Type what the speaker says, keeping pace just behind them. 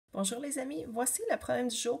Bonjour les amis, voici le problème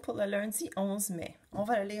du jour pour le lundi 11 mai. On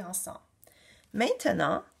va le lire ensemble.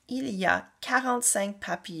 Maintenant, il y a 45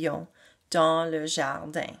 papillons dans le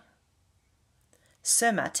jardin.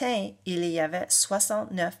 Ce matin, il y avait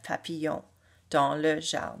 69 papillons dans le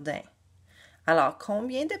jardin. Alors,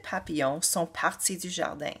 combien de papillons sont partis du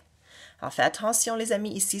jardin? Alors, fais attention les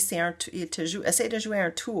amis, ici, essaie de jouer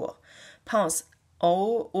un tour. Pense,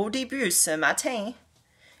 au début, ce matin,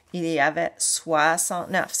 il y avait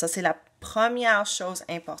 69. Ça, c'est la première chose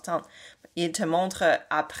importante. Il te montre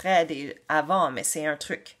avant, mais c'est un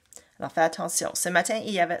truc. Alors, fais attention. Ce matin,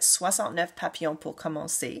 il y avait 69 papillons pour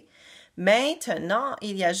commencer. Maintenant,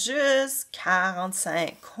 il y a juste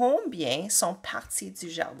 45. Combien sont partis du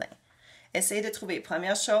jardin? Essayez de trouver.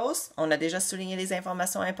 Première chose, on a déjà souligné les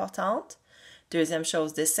informations importantes. Deuxième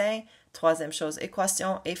chose, dessin. Troisième chose,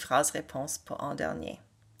 équation et phrase-réponse pour en dernier.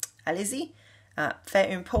 Allez-y.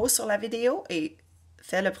 Fais une pause sur la vidéo et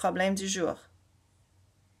fais le problème du jour.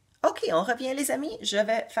 OK, on revient les amis. Je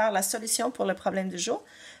vais faire la solution pour le problème du jour.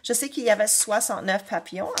 Je sais qu'il y avait 69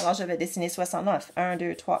 papillons, alors je vais dessiner 69. 1,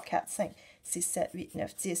 2, 3, 4, 5, 6, 7, 8,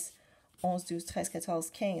 9, 10, 11, 12, 13,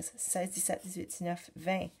 14, 15, 16, 17, 18, 19,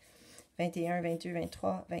 20, 21, 22,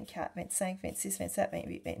 23, 24, 25, 26, 27,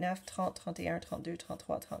 28, 29, 30, 31, 32,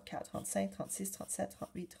 33, 34, 35, 36, 37,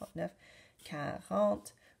 38, 39,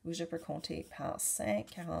 40, où je peux compter par 5,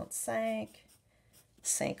 45,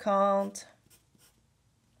 50,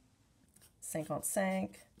 55,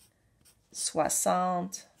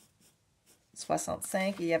 60,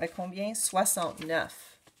 65. Il y avait combien?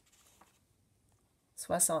 69.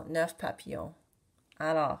 69 papillons.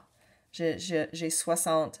 Alors, j'ai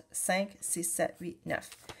 65, 6, 7, 8, 9.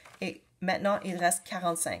 Et maintenant, il reste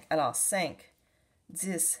 45. Alors, 5,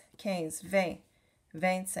 10, 15, 20,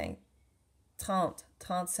 25, 30,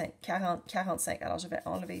 35, 40, 45. Alors, je vais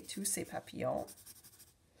enlever tous ces papillons.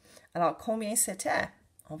 Alors, combien c'était?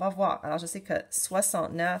 On va voir. Alors, je sais que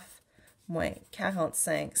 69 moins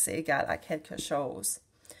 45, c'est égal à quelque chose.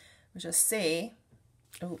 Je sais,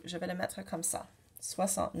 je vais le mettre comme ça.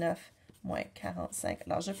 69 moins 45.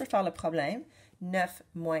 Alors, je peux faire le problème. 9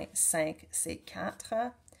 moins 5, c'est 4.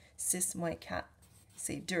 6 moins 4,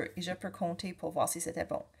 c'est 2. Et je peux compter pour voir si c'était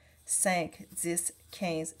bon. 5, 10,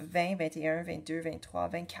 15, 20, 21, 22, 23,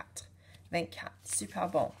 24. 24, super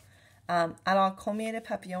bon. Alors, combien de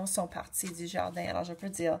papillons sont partis du jardin? Alors, je peux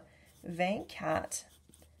dire 24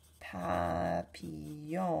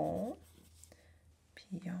 papillons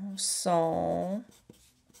sont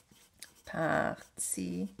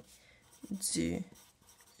partis du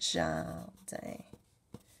jardin.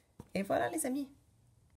 Et voilà, les amis.